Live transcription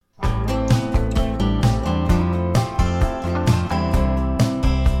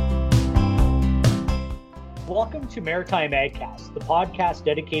to Maritime AgCast, the podcast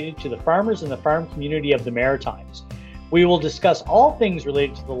dedicated to the farmers and the farm community of the Maritimes. We will discuss all things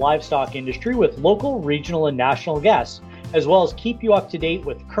related to the livestock industry with local, regional, and national guests, as well as keep you up to date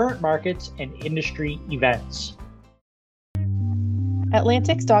with current markets and industry events.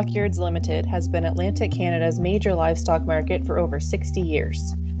 Atlantic Stockyards Limited has been Atlantic Canada's major livestock market for over 60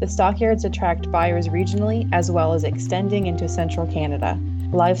 years. The stockyards attract buyers regionally as well as extending into central Canada.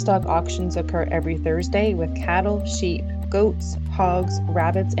 Livestock auctions occur every Thursday with cattle, sheep, goats, hogs,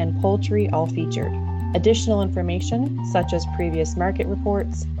 rabbits, and poultry all featured. Additional information, such as previous market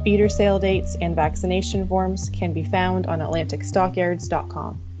reports, feeder sale dates, and vaccination forms can be found on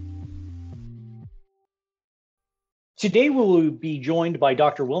atlanticstockyards.com. Today we will be joined by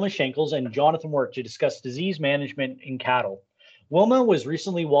Dr. Wilma Schenkels and Jonathan Wirt to discuss disease management in cattle. Wilma was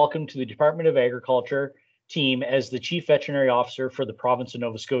recently welcomed to the Department of Agriculture team as the Chief Veterinary Officer for the province of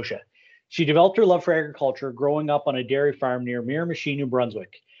Nova Scotia. She developed her love for agriculture growing up on a dairy farm near Miramichi, New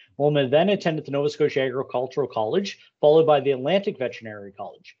Brunswick. Wilma then attended the Nova Scotia Agricultural College, followed by the Atlantic Veterinary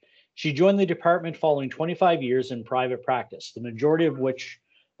College. She joined the department following 25 years in private practice, the majority of which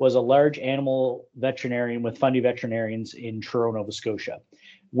was a large animal veterinarian with Fundy Veterinarians in Truro, Nova Scotia.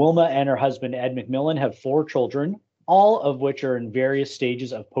 Wilma and her husband, Ed McMillan, have 4 children, all of which are in various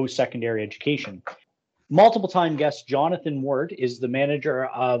stages of post-secondary education. Multiple-time guest Jonathan Wirt is the manager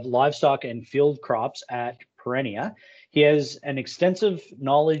of livestock and field crops at Perennia. He has an extensive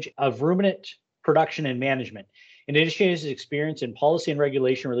knowledge of ruminant production and management. In addition to his experience in policy and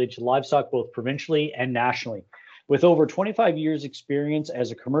regulation related to livestock both provincially and nationally. With over 25 years experience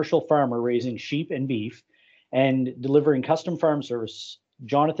as a commercial farmer raising sheep and beef and delivering custom farm service,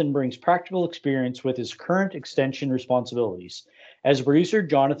 Jonathan brings practical experience with his current extension responsibilities. As a producer,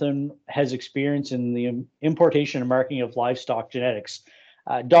 Jonathan has experience in the importation and marketing of livestock genetics.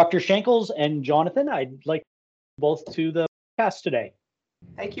 Dr. Schenkels and Jonathan, I'd like both to the podcast today.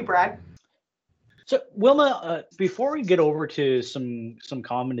 Thank you, Brad. So, Wilma, before we get over to some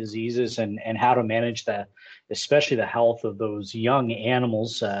common diseases and how to manage especially the health of those young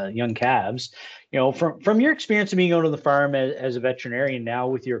animals, young calves, from your experience of being out on the farm as a veterinarian now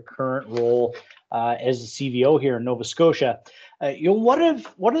with your current role as a CVO here in Nova Scotia, what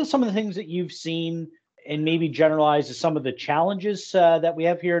are some of the things that you've seen and maybe generalize as some of the challenges that we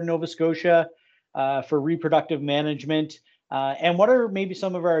have here in Nova Scotia for reproductive management? And what are maybe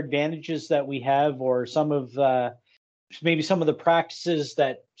some of our advantages that we have, or some of the practices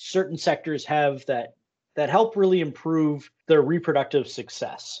that certain sectors have that help really improve their reproductive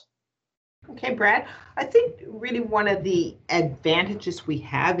success? Okay, Brad, I think really one of the advantages we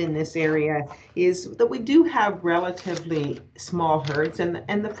have in this area is that we do have relatively small herds,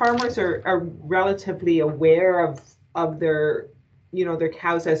 and the farmers are relatively aware of their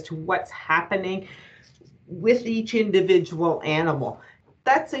cows as to what's happening with each individual animal.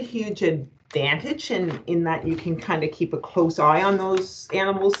 That's a huge advantage in that you can kind of keep a close eye on those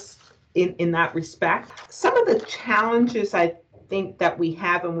animals in that respect. Some of the challenges I think that we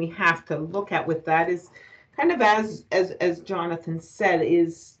have and we have to look at with that is kind of as Jonathan said,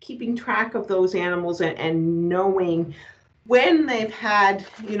 is keeping track of those animals and knowing when they've had,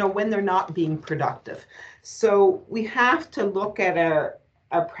 when they're not being productive. So we have to look at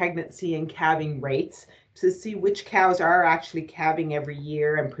our pregnancy and calving rates to see which cows are actually calving every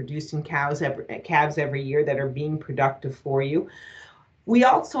year and producing calves every year that are being productive for you. We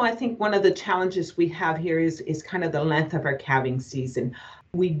also, I think one of the challenges we have here is kind of the length of our calving season.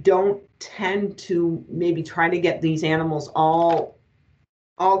 We don't tend to maybe try to get these animals all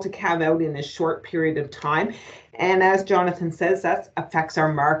to calve out in a short period of time. And as Jonathan says, that affects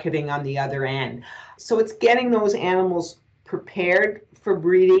our marketing on the other end. So it's getting those animals prepared for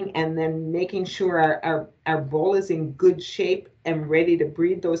breeding and then making sure our bull is in good shape and ready to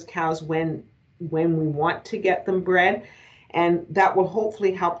breed those cows when we want to get them bred. And that will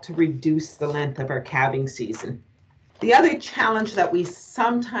hopefully help to reduce the length of our calving season. The other challenge that we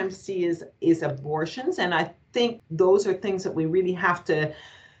sometimes see is abortions. And I think those are things that we really have to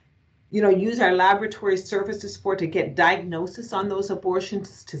use our laboratory services for, to get diagnosis on those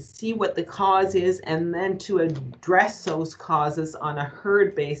abortions, to see what the cause is, and then to address those causes on a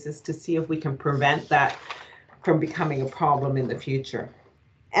herd basis to see if we can prevent that from becoming a problem in the future.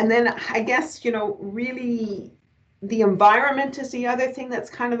 And then I guess, really the environment is the other thing that's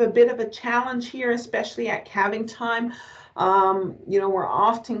kind of a bit of a challenge here, especially at calving time. We're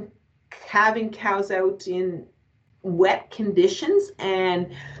often calving cows out in wet conditions,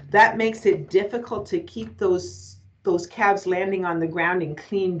 and that makes it difficult to keep those calves landing on the ground in a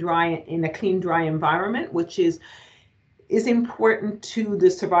clean, dry environment, which is important to the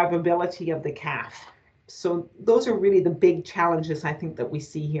survivability of the calf. So those are really the big challenges I think that we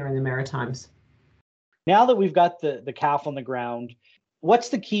see here in the Maritimes. Now that we've got the calf on the ground, what's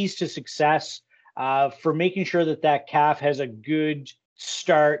the keys to success for making sure that that calf has a good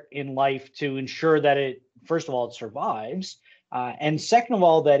start in life to ensure that it, first of all, it survives, and second of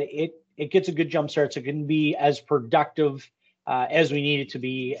all, that it gets a good jump start so it can be as productive as we need it to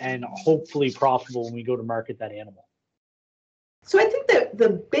be and hopefully profitable when we go to market that animal? So I think that the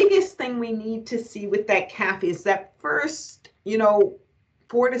biggest thing we need to see with that calf is that first,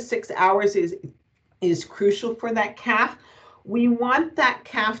 4 to 6 hours is crucial for that calf. We want that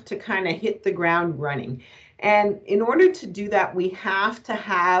calf to kind of hit the ground running. And in order to do that, we have to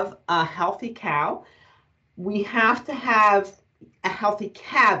have a healthy cow. We have to have a healthy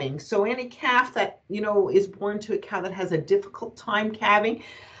calving. So any calf that, is born to a cow that has a difficult time calving,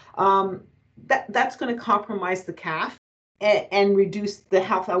 that's going to compromise the calf and reduce the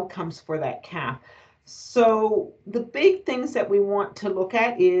health outcomes for that calf. So the big things that we want to look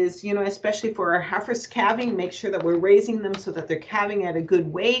at is, especially for our heifers calving, make sure that we're raising them so that they're calving at a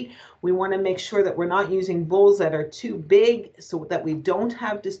good weight. We want to make sure that we're not using bulls that are too big so that we don't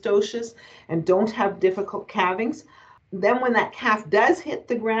have dystocias and don't have difficult calvings. Then when that calf does hit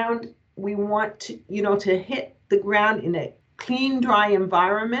the ground, we want to, to hit the ground in a clean, dry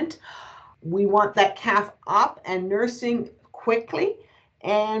environment. We want that calf up and nursing quickly,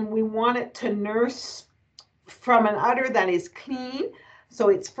 and we want it to nurse from an udder that is clean. So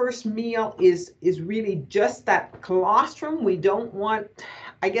its first meal is really just that colostrum. We don't want,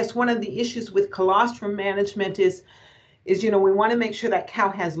 I guess one of the issues with colostrum management is we want to make sure that cow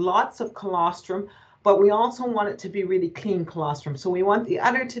has lots of colostrum, but we also want it to be really clean colostrum. So we want the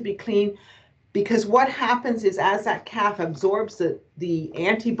udder to be clean, because what happens is as that calf absorbs the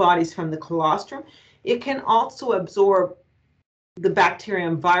antibodies from the colostrum, it can also absorb the bacteria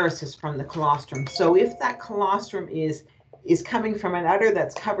and viruses from the colostrum. So if that colostrum is coming from an udder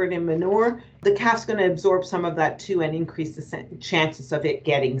that's covered in manure, the calf's going to absorb some of that too and increase the chances of it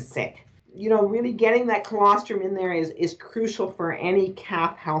getting sick. Really getting that colostrum in there is crucial for any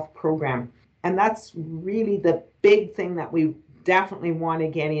calf health program. And that's really the big thing that we definitely want to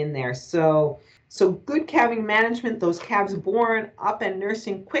get in there. So good calving management, those calves born up and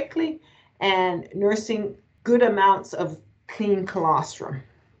nursing quickly and nursing good amounts of clean colostrum.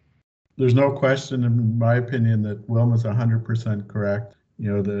 There's no question, in my opinion, that Wilma's 100% correct.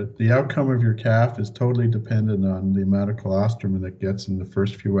 The outcome of your calf is totally dependent on the amount of colostrum that it gets in the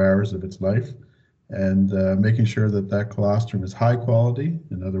first few hours of its life, and making sure that colostrum is high quality.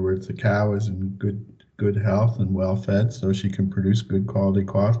 In other words, the cow is in good health and well fed, so she can produce good quality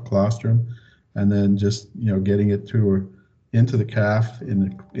colostrum, and then just getting it into the calf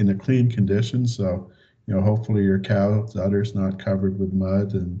in a clean condition. So hopefully your cow's udder's not covered with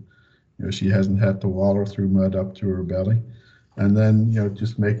mud, and she hasn't had to wallow through mud up to her belly. And then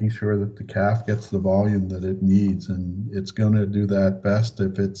just making sure that the calf gets the volume that it needs, and it's going to do that best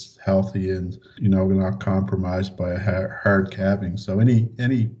if it's healthy and not compromised by a hard calving. So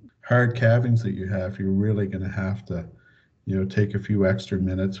any hard calvings that you have, you're really going to have to take a few extra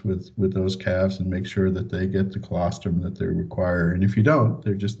minutes with those calves and make sure that they get the colostrum that they require. And if you don't,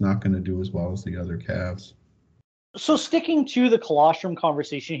 they're just not going to do as well as the other calves. So sticking to the colostrum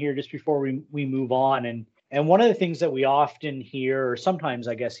conversation here, just before we move on, and one of the things that we often hear, or sometimes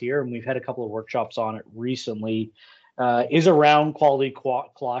I guess hear, and we've had a couple of workshops on it recently, is around quality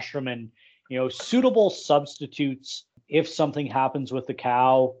colostrum and suitable substitutes if something happens with the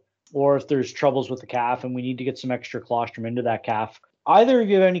cow, or if there's troubles with the calf and we need to get some extra colostrum into that calf. Either of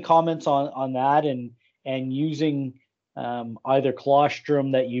you have any comments on that and using either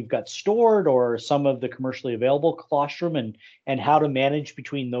colostrum that you've got stored or some of the commercially available colostrum, and how to manage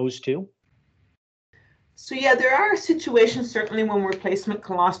between those two? So yeah, there are situations certainly when replacement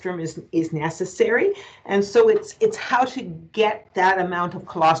colostrum is necessary, and so it's how to get that amount of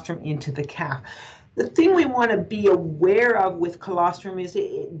colostrum into the calf. The thing we want to be aware of with colostrum is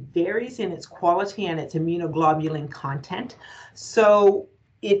it varies in its quality and its immunoglobulin content. So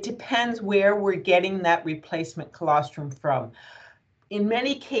it depends where we're getting that replacement colostrum from. In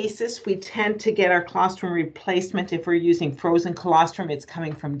many cases, we tend to get our colostrum replacement if we're using frozen colostrum. It's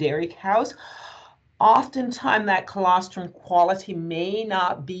coming from dairy cows. Oftentimes that colostrum quality may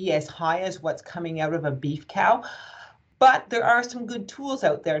not be as high as what's coming out of a beef cow, but there are some good tools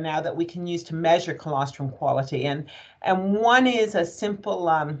out there now that we can use to measure colostrum quality. And one is a simple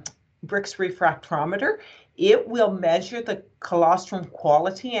Brix refractometer. It will measure the colostrum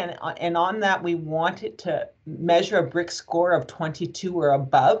quality, and on that we want it to measure a Brix score of 22 or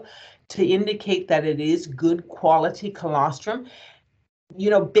above to indicate that it is good quality colostrum.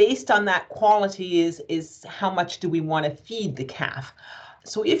 based on that quality is how much do we want to feed the calf.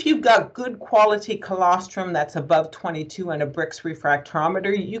 So if you've got good quality colostrum that's above 22 and a Brix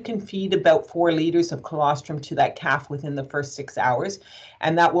refractometer, you can feed about 4 liters of colostrum to that calf within the first 6 hours,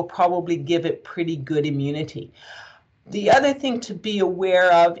 and that will probably give it pretty good immunity. The other thing to be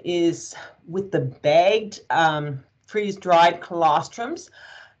aware of is with the bagged freeze-dried colostrums,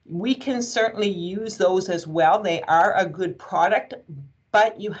 we can certainly use those as well. They are a good product,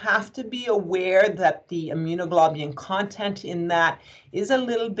 but you have to be aware that the immunoglobulin content in that is a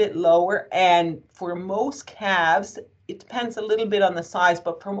little bit lower. And for most calves, it depends a little bit on the size,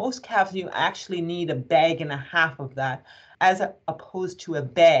 but for most calves, you actually need a bag and a half of that as opposed to a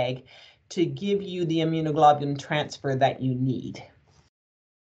bag to give you the immunoglobulin transfer that you need.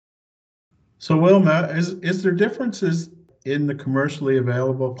 So Wilma, is there differences in the commercially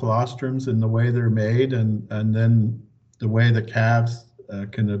available colostrums in the way they're made and then the way the calves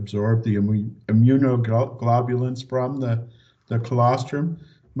can absorb the immunoglobulins from the colostrum?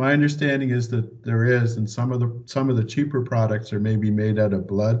 My understanding is that there is, and some of the cheaper products are maybe made out of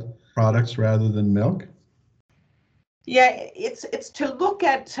blood products rather than milk. Yeah, it's to look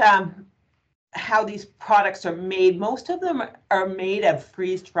at how these products are made. Most of them are made of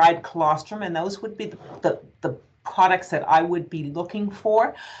freeze-dried colostrum, and those would be the products that I would be looking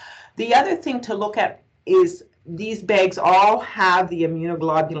for. The other thing to look at is these bags all have the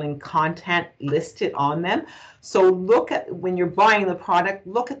immunoglobulin content listed on them. So look at, when you're buying the product,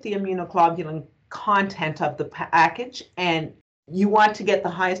 look at the immunoglobulin content of the package, and you want to get the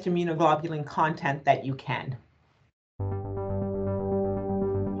highest immunoglobulin content that you can.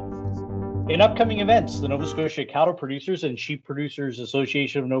 In upcoming events, the Nova Scotia Cattle Producers and Sheep Producers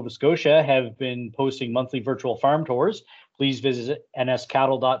Association of Nova Scotia have been posting monthly virtual farm tours. Please visit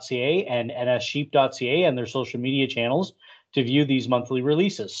nscattle.ca and nssheep.ca and their social media channels to view these monthly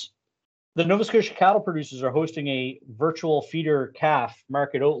releases. The Nova Scotia Cattle Producers are hosting a virtual feeder calf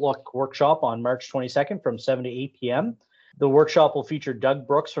market outlook workshop on March 22nd from 7 to 8 p.m. The workshop will feature Doug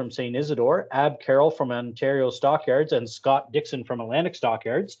Brooks from St. Isidore, Ab Carroll from Ontario Stockyards, and Scott Dixon from Atlantic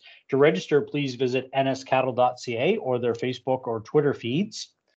Stockyards. To register, please visit nscattle.ca or their Facebook or Twitter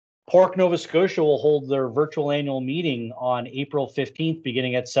feeds. Pork Nova Scotia will hold their virtual annual meeting on April 15th,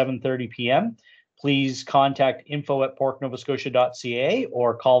 beginning at 7:30 p.m. Please contact info@porknovascotia.ca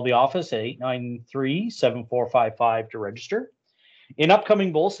or call the office at 893-7455 to register. In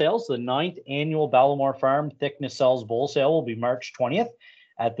upcoming bull sales, the 9th annual Ballymore Farm Thick Nacelles Bull Sale will be March 20th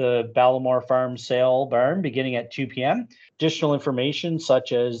at the Ballymore Farm Sale Barn beginning at 2 p.m. Additional information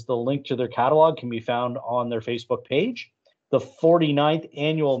such as the link to their catalog can be found on their Facebook page. The 49th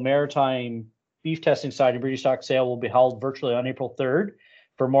annual Maritime Beef Testing Society Breeding Stock Sale will be held virtually on April 3rd.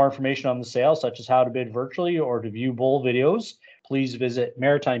 For more information on the sale, such as how to bid virtually or to view bull videos, please visit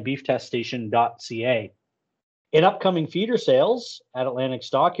maritimebeefteststation.ca. In upcoming feeder sales at Atlantic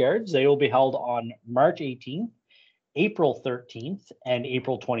Stockyards, they will be held on March 18th, April 13th, and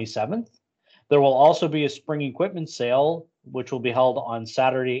April 27th. There will also be a spring equipment sale, which will be held on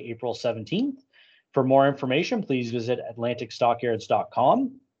Saturday, April 17th. For more information, please visit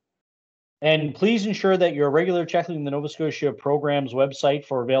atlanticstockyards.com. And please ensure that you're regularly checking the Nova Scotia Programs website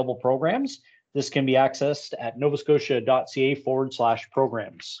for available programs. This can be accessed at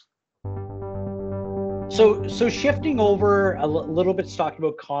novascotia.ca/programs. So shifting over a little bit to talking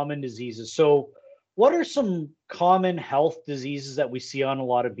about common diseases. So what are some common health diseases that we see on a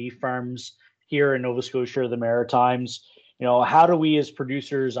lot of beef farms here in Nova Scotia or the Maritimes? How do we as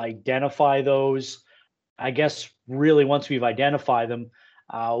producers identify those? I guess really once we've identified them,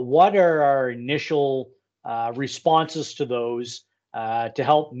 what are our initial responses to those to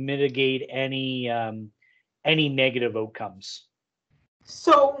help mitigate any negative outcomes?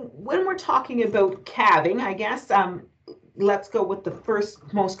 So when we're talking about calving, I guess let's go with the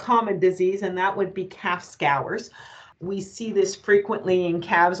first most common disease, and that would be calf scours. We see this frequently in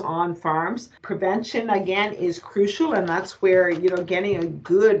calves on farms. Prevention, again, is crucial, and that's where getting a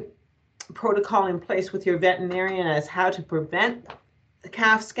good protocol in place with your veterinarian as how to prevent the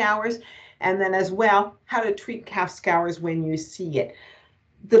calf scours, and then as well how to treat calf scours when you see it.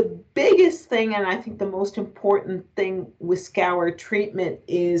 The biggest thing, and I think the most important thing with scour treatment,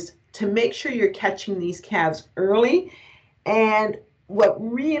 is to make sure you're catching these calves early. And what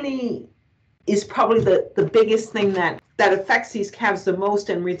really is probably the biggest thing that affects these calves the most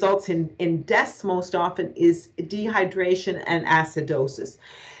and results in deaths most often is dehydration and acidosis.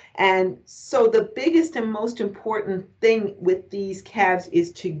 And so the biggest and most important thing with these calves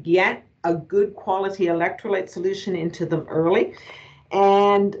is to get a good quality electrolyte solution into them early.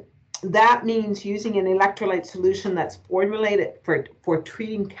 And That means using an electrolyte solution that's formulated for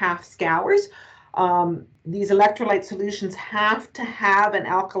treating calf scours. These electrolyte solutions have to have an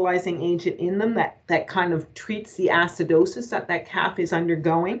alkalizing agent in them that kind of treats the acidosis that calf is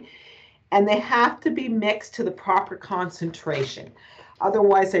undergoing. And they have to be mixed to the proper concentration.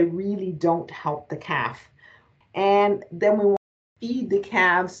 Otherwise, they really don't help the calf. And then we want to feed the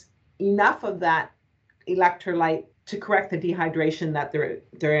calves enough of that electrolyte to correct the dehydration that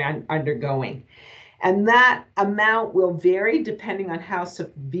they're undergoing. And that amount will vary depending on how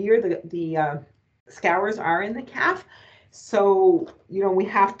severe the scours are in the calf. So, we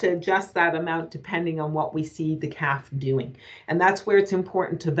have to adjust that amount depending on what we see the calf doing. And that's where it's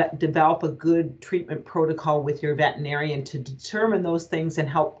important to develop a good treatment protocol with your veterinarian to determine those things and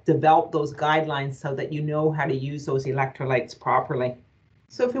help develop those guidelines so that you know how to use those electrolytes properly.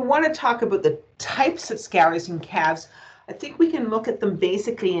 So if we want to talk about the types of scours in calves, I think we can look at them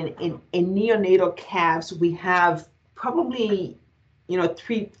basically in neonatal calves. We have probably,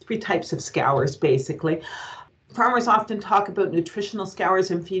 three types of scours basically. Farmers often talk about nutritional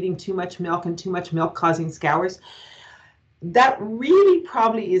scours and feeding too much milk and too much milk causing scours. That really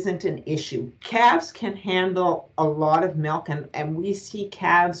probably isn't an issue. Calves can handle a lot of milk, and we see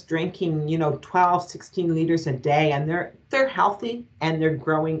calves drinking, 12, 16 liters a day, and they're healthy and they're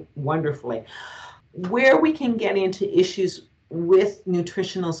growing wonderfully. Where we can get into issues with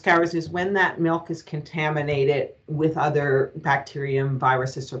nutritional scours is when that milk is contaminated with other bacterium,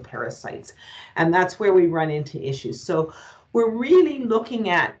 viruses, or parasites. And that's where we run into issues. So we're really looking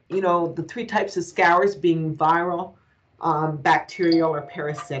at, the three types of scours being viral, bacterial, or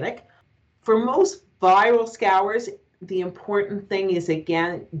parasitic. For most viral scours, the important thing is,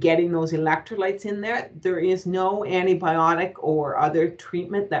 again, getting those electrolytes in there. There is no antibiotic or other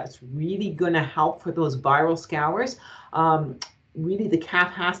treatment that's really going to help for those viral scours. Really, the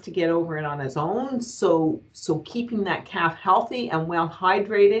calf has to get over it on its own. So keeping that calf healthy and well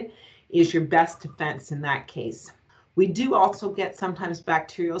hydrated is your best defense in that case. We do also get sometimes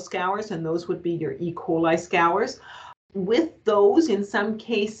bacterial scours, and those would be your E. coli scours. With those, in some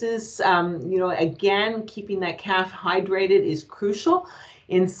cases, again, keeping that calf hydrated is crucial.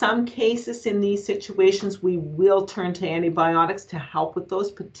 In some cases, in these situations, we will turn to antibiotics to help with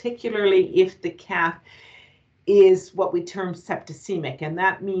those, particularly if the calf is what we term septicemic, and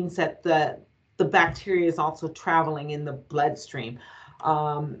that means that the bacteria is also traveling in the bloodstream.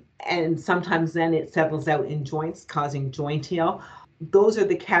 And sometimes then it settles out in joints, causing joint heal. Those are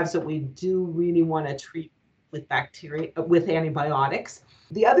the calves that we do really want to treat with antibiotics.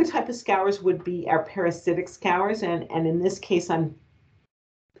 The other type of scours would be our parasitic scours, and in this case, I'm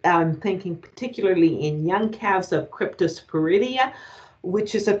thinking particularly in young calves of Cryptosporidia,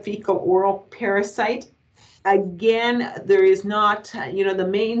 which is a fecal oral parasite. Again, there is not, the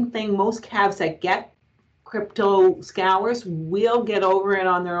main thing, most calves that get crypto scours will get over it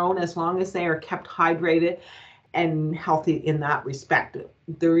on their own as long as they are kept hydrated and healthy in that respect.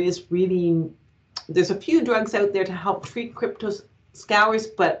 There's a few drugs out there to help treat crypto scours,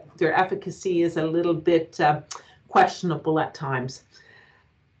 but their efficacy is a little bit questionable at times.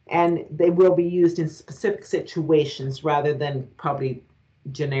 And they will be used in specific situations rather than probably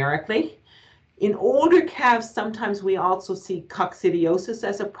generically. In older calves, sometimes we also see coccidiosis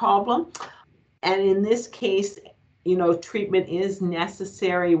as a problem. And in this case, treatment is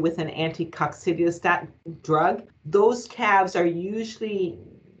necessary with an anti-coccidiostat drug. Those calves are usually,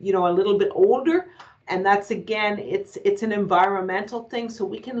 a little bit older. And that's, again, it's an environmental thing. So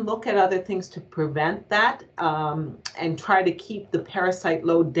we can look at other things to prevent that and try to keep the parasite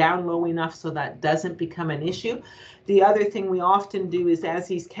load down low enough so that doesn't become an issue. The other thing we often do is, as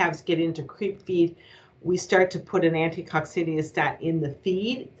these calves get into creep feed, we start to put an anti-coccidiostat in the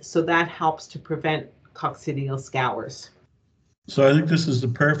feed. So that helps to prevent coccidial scours. So I think this is the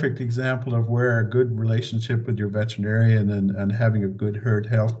perfect example of where a good relationship with your veterinarian and having a good herd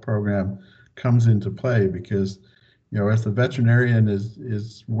health program comes into play, because as the veterinarian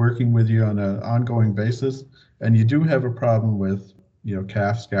is working with you on an ongoing basis, and you do have a problem with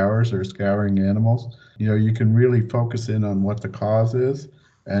calf scours or scouring animals, you can really focus in on what the cause is,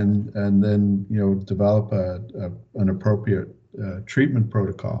 and then develop an appropriate treatment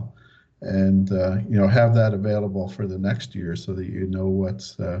protocol, and have that available for the next year so that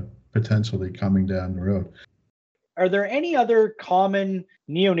what's potentially coming down the road. Are there any other common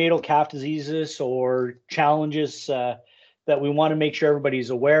neonatal calf diseases or challenges that we want to make sure everybody's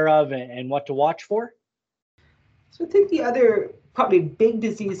aware of and what to watch for? So I think the other probably big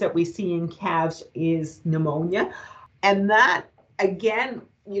disease that we see in calves is pneumonia. And that, again,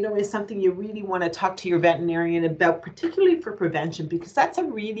 is something you really want to talk to your veterinarian about, particularly for prevention, because that's a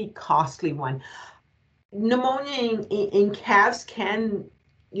really costly one. Pneumonia in calves can,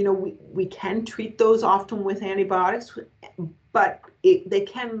 we can treat those often with antibiotics, but they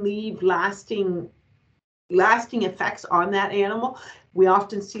can leave lasting effects on that animal. We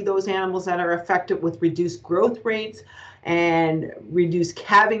often see those animals that are affected with reduced growth rates and reduced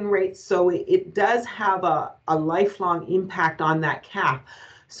calving rates. So it does have a lifelong impact on that calf.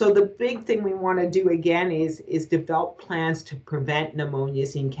 So the big thing we want to do again is develop plans to prevent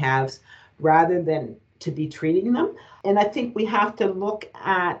pneumonias in calves rather than to be treating them. And I think we have to look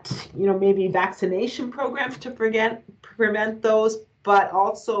at, maybe vaccination programs to prevent those, but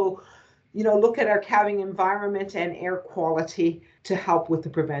also look at our calving environment and air quality to help with the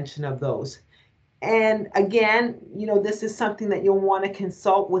prevention of those. And again, this is something that you'll want to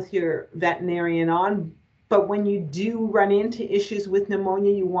consult with your veterinarian on. But when you do run into issues with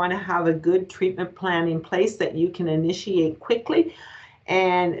pneumonia, you want to have a good treatment plan in place that you can initiate quickly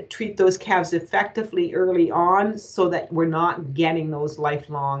and treat those calves effectively early on so that we're not getting those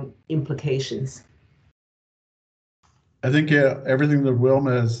lifelong implications. I think everything that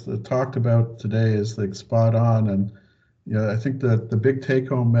Wilma has talked about today is like spot on, and I think that the big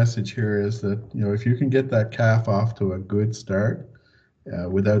take-home message here is that if you can get that calf off to a good start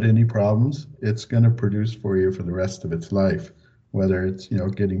without any problems, it's going to produce for you for the rest of its life, whether it's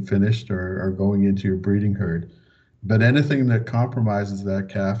getting finished or going into your breeding herd. But anything that compromises that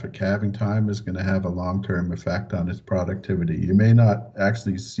calf at calving time is going to have a long-term effect on its productivity. You may not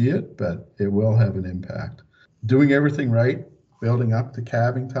actually see it, but it will have an impact. Doing everything right, building up to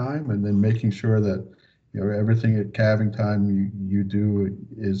calving time, and then making sure that everything at calving time you do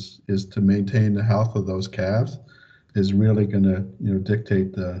is to maintain the health of those calves is really going to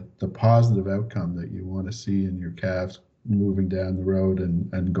dictate the positive outcome that you want to see in your calves moving down the road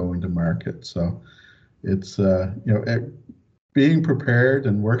and going to market. So it's being prepared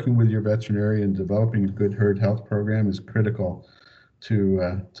and working with your veterinarian, developing a good herd health program is critical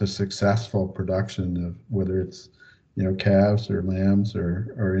to successful production of whether it's calves or lambs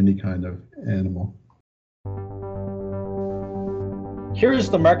or any kind of animal. Here is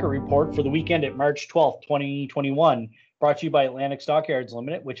the market report for the weekend at March 12th, 2021, brought to you by Atlantic Stockyards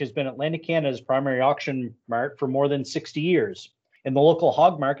Limited, which has been Atlantic Canada's primary auction mart for more than 60 years. In the local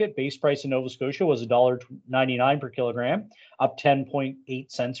hog market, base price in Nova Scotia was $1.99 per kilogram, up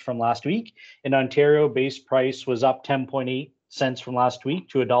 10.8 cents from last week. In Ontario, base price was up 10.8 cents from last week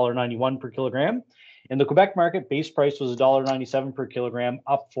to $1.91 per kilogram. In the Quebec market, base price was $1.97 per kilogram,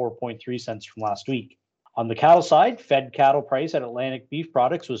 up 4.3 cents from last week. On the cattle side, fed cattle price at Atlantic Beef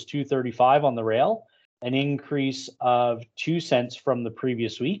Products was $2.35 on the rail, an increase of 2 cents from the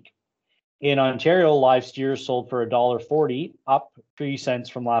previous week. In Ontario, live steers sold for $1.40, up 3 cents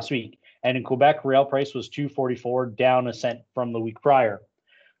from last week. And in Quebec, rail price was $2.44, down a cent from the week prior.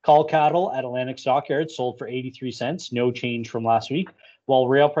 Cull cattle at Atlantic Stockyards sold for 83 cents, no change from last week, while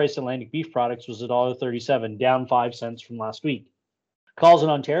rail price at Atlantic Beef Products was $1.37, down 5 cents from last week. Culls in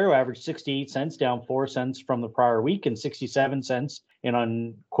Ontario averaged 68 cents, down 4 cents from the prior week, and 67 cents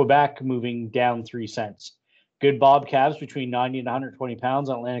in Quebec, moving down 3 cents. Good bob calves between 90 and 120 pounds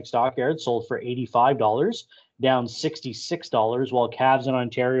on Atlantic Stockyards sold for $85, down $66, while calves in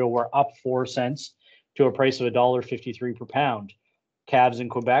Ontario were up 4 cents to a price of $1.53 per pound. Calves in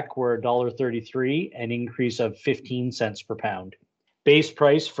Quebec were $1.33, an increase of 15 cents per pound. Base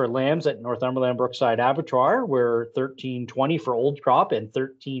price for lambs at Northumberland Brookside Abattoir were $13.20 for old crop and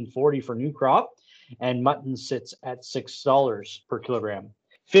 $13.40 for new crop, and mutton sits at $6 per kilogram.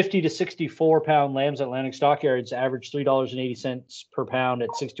 50 to 64 pound lambs at Atlantic Stockyards averaged $3.80 per pound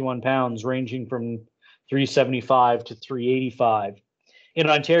at 61 pounds, ranging from $3.75 to $3.85. In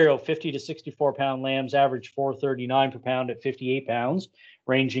Ontario, 50 to 64 pound lambs averaged $4.39 per pound at 58 pounds,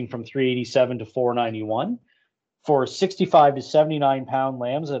 ranging from $3.87 to $4.91. For 65 to 79 pound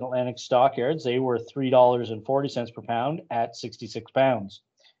lambs at Atlantic Stockyards, they were $3.40 per pound at 66 pounds.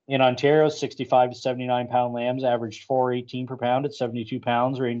 In Ontario, 65 to 79 pound lambs averaged $4.18 per pound at 72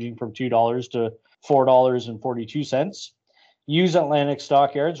 pounds, ranging from $2 to $4.42. Ewes at Atlantic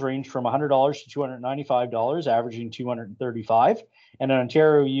Stockyards ranged from $100 to $295, averaging $235. And in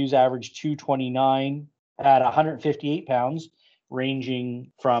Ontario, ewes averaged $229 at 158 pounds,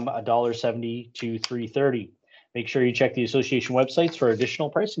 ranging from $1.70 to $3.30. Make sure you check the association websites for additional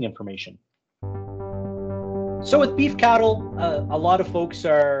pricing information. So with beef cattle, a lot of folks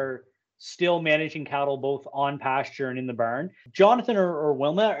are still managing cattle both on pasture and in the barn. Jonathan or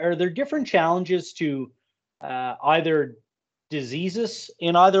Wilma, are there different challenges to either diseases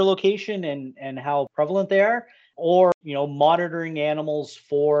in either location and how prevalent they are? or monitoring animals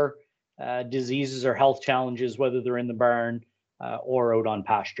for diseases or health challenges, whether they're in the barn or out on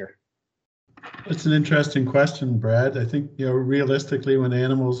pasture? It's an interesting question, Brad. I think realistically, when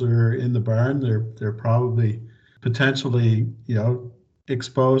animals are in the barn, they're probably potentially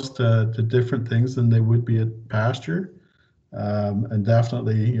exposed to different things than they would be at pasture. And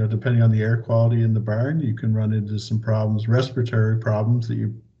definitely, depending on the air quality in the barn, you can run into some problems, respiratory problems that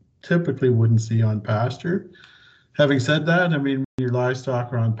you typically wouldn't see on pasture. Having said that, I mean, when your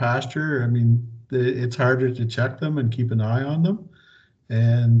livestock are on pasture, I mean, it's harder to check them and keep an eye on them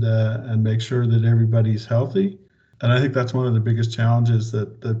and make sure that everybody's healthy. And I think that's one of the biggest challenges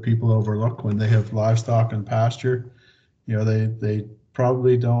that people overlook when they have livestock on pasture. They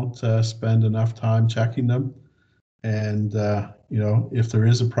probably don't spend enough time checking them. And, if there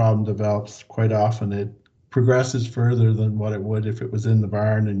is a problem develops, quite often it progresses further than what it would if it was in the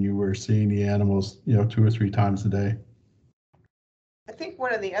barn and you were seeing the animals, 2 or 3 times a day. I think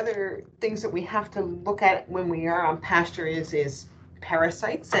one of the other things that we have to look at when we are on pasture is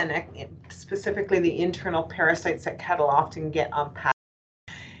parasites, and specifically the internal parasites that cattle often get on pasture.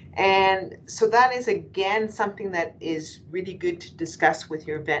 And so that is, again, something that is really good to discuss with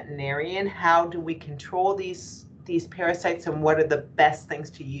your veterinarian. How do we control these parasites, and what are the best things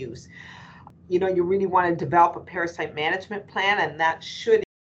to use? You really want to develop a parasite management plan, and that should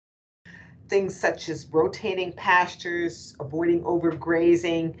things such as rotating pastures, avoiding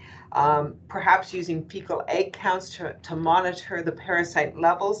overgrazing, perhaps using fecal egg counts to monitor the parasite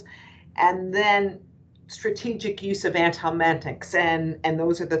levels, and then strategic use of anthelmintics, and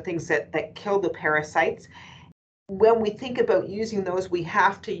those are the things that kill the parasites. When we think about using those, we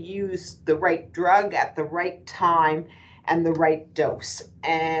have to use the right drug at the right time and the right dose.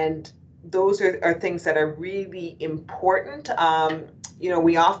 And those are things that are really important.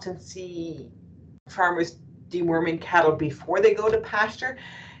 We often see farmers deworming cattle before they go to pasture,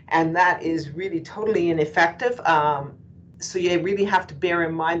 and that is really totally ineffective. So you really have to bear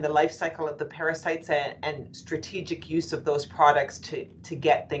in mind the life cycle of the parasites and strategic use of those products to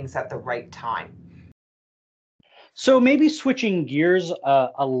get things at the right time. So maybe switching gears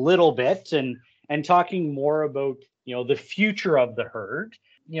a little bit and talking more about the future of the herd.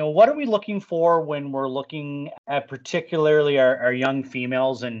 What are we looking for when we're looking at particularly our young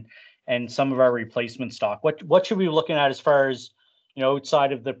females and some of our replacement stock? What should we be looking at as far as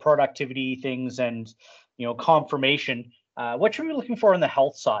outside of the productivity things and conformation? What should we be looking for on the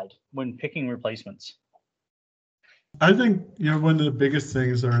health side when picking replacements? I think one of the biggest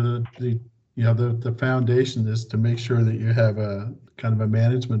things are the foundation is to make sure that you have a kind of a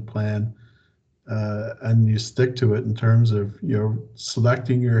management plan and you stick to it in terms of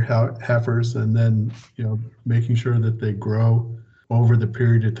selecting your heifers and then making sure that they grow over the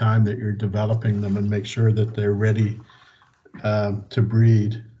period of time that you're developing them and make sure that they're ready to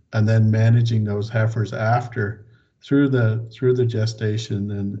breed, and then managing those heifers after through the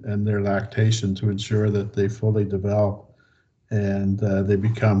gestation and their lactation to ensure that they fully develop and they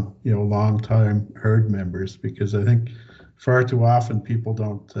become long-time herd members, because I think far too often people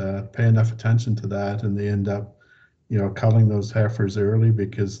don't pay enough attention to that, and they end up culling those heifers early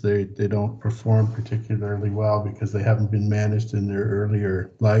because they don't perform particularly well because they haven't been managed in their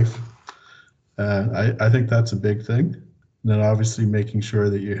earlier life. I think that's a big thing. And then obviously making sure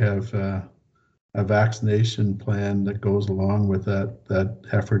that you have a vaccination plan that goes along with that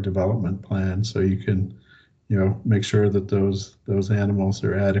heifer development plan, so you can make sure that those animals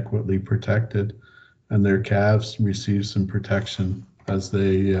are adequately protected and their calves receive some protection as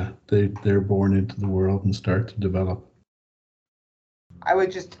they're born into the world and start to develop. I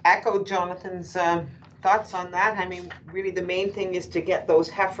would just echo Jonathan's thoughts on that. I mean, really the main thing is to get those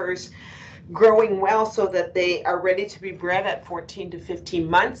heifers growing well so that they are ready to be bred at 14 to 15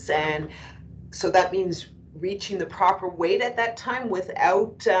 months. And so that means reaching the proper weight at that time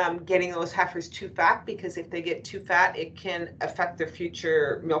without getting those heifers too fat, because if they get too fat, it can affect their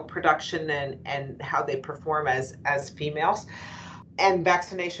future milk production and how they perform as females. And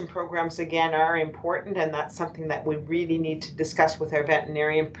vaccination programs, again, are important, and that's something that we really need to discuss with our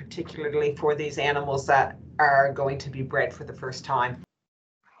veterinarian, particularly for these animals that are going to be bred for the first time.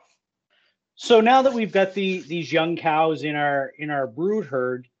 So now that we've got these young cows in our brood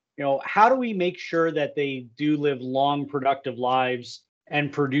herd, how do we make sure that they do live long, productive lives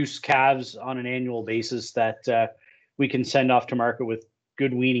and produce calves on an annual basis that we can send off to market with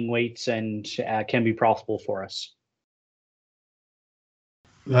good weaning weights and can be profitable for us?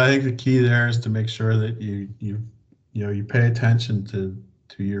 I think the key there is to make sure that you pay attention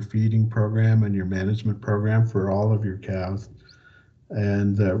to your feeding program and your management program for all of your cows.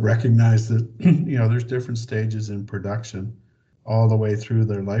 and recognize that there's different stages in production all the way through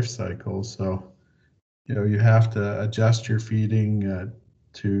their life cycle. So you have to adjust your feeding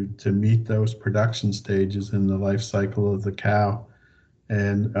to meet those production stages in the life cycle of the cow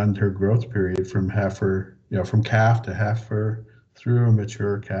and her growth period from heifer, from calf to heifer through a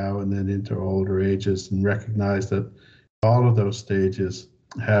mature cow and then into older ages, and recognize that all of those stages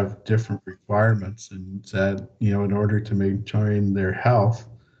have different requirements, and that in order to maintain their health,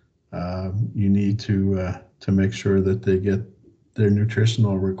 you need to make sure that they get their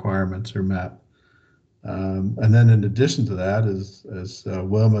nutritional requirements are met. And then in addition to that, as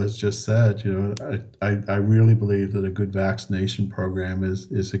Wilma has just said, I really believe that a good vaccination program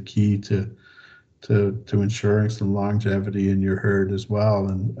is a key to ensuring some longevity in your herd as well,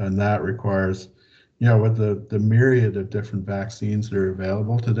 and that requires, with the myriad of different vaccines that are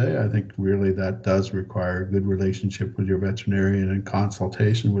available today, I think really that does require a good relationship with your veterinarian and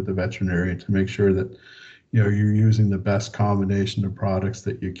consultation with the veterinarian to make sure that you're using the best combination of products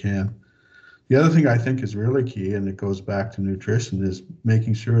that you can. The other thing I think is really key, and it goes back to nutrition, is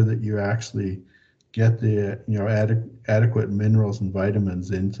making sure that you actually get the adequate minerals and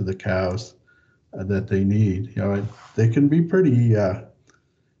vitamins into the cows that they need. They can be pretty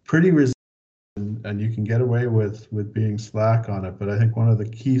resistant, and you can get away with being slack on it. But I think one of the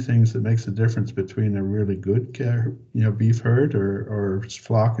key things that makes a difference between a really good beef herd or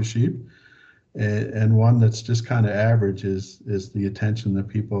flock of sheep and one that's just kind of average is the attention that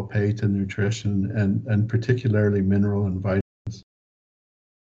people pay to nutrition and particularly mineral and vitamins.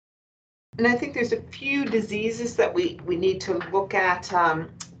 And I think there's a few diseases that we need to look at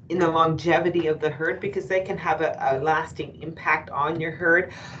in the longevity of the herd, because they can have a lasting impact on your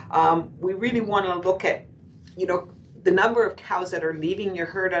herd. We really want to look at, the number of cows that are leaving your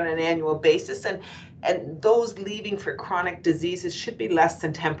herd on an annual basis, and those leaving for chronic diseases should be less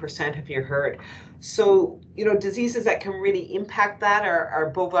than 10% of your herd. So, diseases that can really impact that are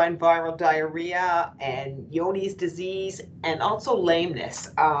bovine viral diarrhea and Johne's disease, and also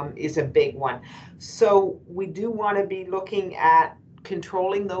lameness is a big one. So we do want to be looking at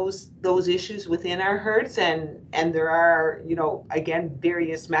controlling those issues within our herds, and there are again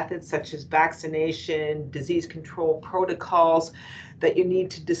various methods such as vaccination, disease control protocols that you need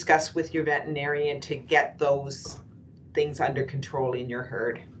to discuss with your veterinarian to get those things under control in your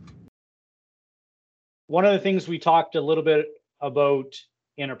herd. One of the things we talked a little bit about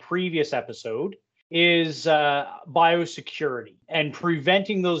in a previous episode is biosecurity and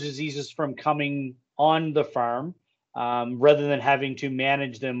preventing those diseases from coming on the farm, rather than having to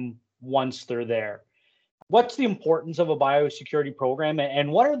manage them once they're there. What's the importance of a biosecurity program,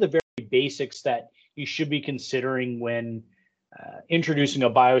 and what are the very basics that you should be considering when introducing a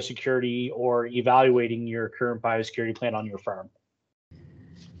biosecurity or evaluating your current biosecurity plan on your farm?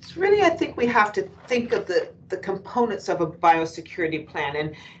 So really, I think we have to think of the components of a biosecurity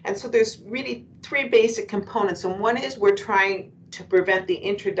plan. And so there's really three basic components. And one is we're trying to prevent the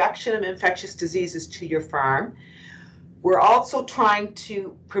introduction of infectious diseases to your farm. We're also trying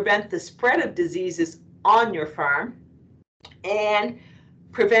to prevent the spread of diseases on your farm and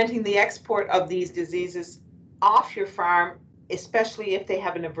preventing the export of these diseases off your farm, especially if they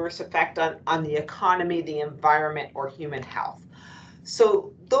have an adverse effect on the economy, the environment, or human health.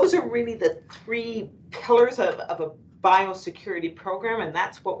 So those are really the three pillars of a biosecurity program, and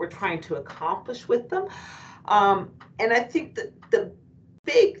that's what we're trying to accomplish with them. And I think that the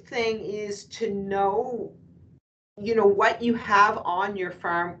big thing is to know what you have on your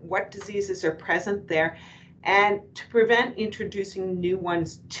farm, what diseases are present there, and to prevent introducing new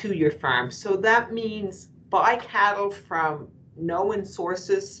ones to your farm. So that means buy cattle from known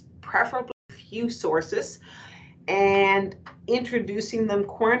sources, preferably few sources, and introducing them,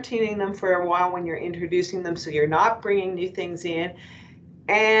 quarantining them for a while when you're introducing them so you're not bringing new things in.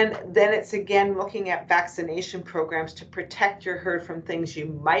 And then it's again looking at vaccination programs to protect your herd from things you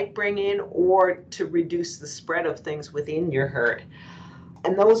might bring in or to reduce the spread of things within your herd.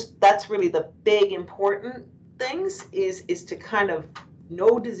 And that's really the big important things is to kind of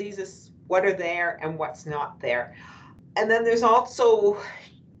know diseases, what are there and what's not there. And then there's also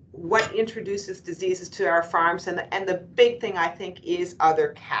what introduces diseases to our farms. And the big thing I think is other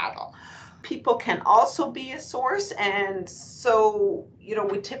cattle. People can also be a source, and so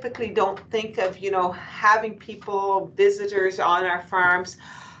we typically don't think of having people, visitors on our farms,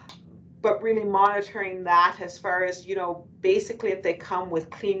 but really monitoring that as far as basically if they come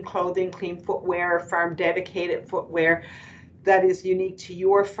with clean clothing, clean footwear, farm dedicated footwear that is unique to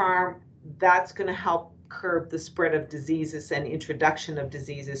your farm, that's going to help curb the spread of diseases and introduction of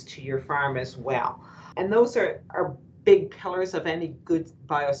diseases to your farm as well. And those are big pillars of any good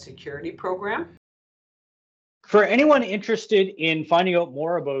biosecurity program. For anyone interested in finding out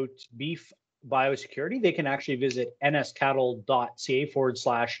more about beef biosecurity, they can actually visit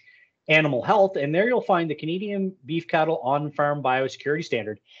nscattle.ca/animal health, and there you'll find the Canadian Beef Cattle On-Farm Biosecurity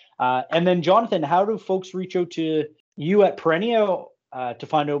Standard. And then, Jonathan, how do folks reach out to you at Perennia to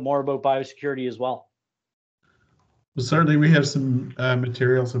find out more about biosecurity as well? Well, certainly we have some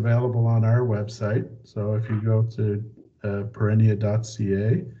materials available on our website. So if you go to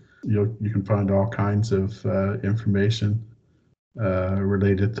perennia.ca, you can find all kinds of information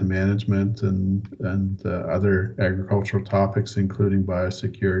related to management and other agricultural topics, including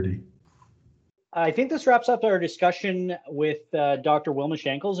biosecurity. I think this wraps up our discussion with Dr. Wilma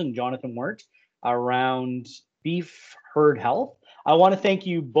Shankles and Jonathan Wirt around beef herd health. I want to thank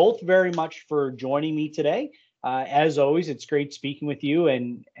you both very much for joining me today. As always, it's great speaking with you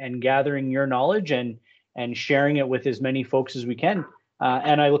and gathering your knowledge and sharing it with as many folks as we can.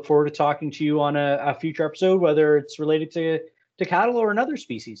 And I look forward to talking to you on a future episode, whether it's related to cattle or another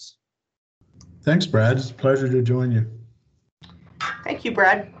species. Thanks, Brad. It's a pleasure to join you. Thank you,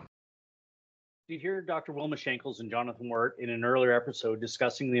 Brad. You hear Dr. Wilma Shankles and Jonathan Wirt in an earlier episode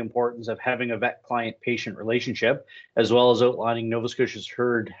discussing the importance of having a vet-client-patient relationship, as well as outlining Nova Scotia's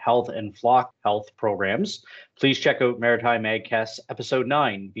herd health and flock health programs. Please check out Maritime AgCast Episode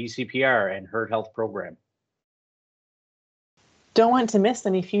 9, BCPR and Herd Health Program. Don't want to miss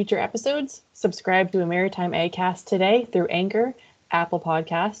any future episodes? Subscribe to a Maritime AgCast today through Anchor, Apple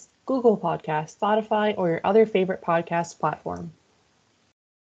Podcasts, Google Podcasts, Spotify, or your other favorite podcast platform.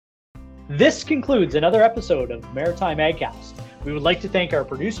 This concludes another episode of Maritime AgCast. We would like to thank our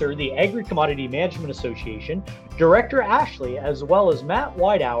producer, the Agri-Commodity Management Association, Director Ashley, as well as Matt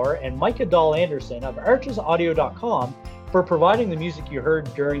Widehour and Micah Dahl-Anderson of archesaudio.com for providing the music you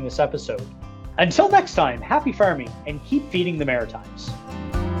heard during this episode. Until next time, happy farming and keep feeding the Maritimes.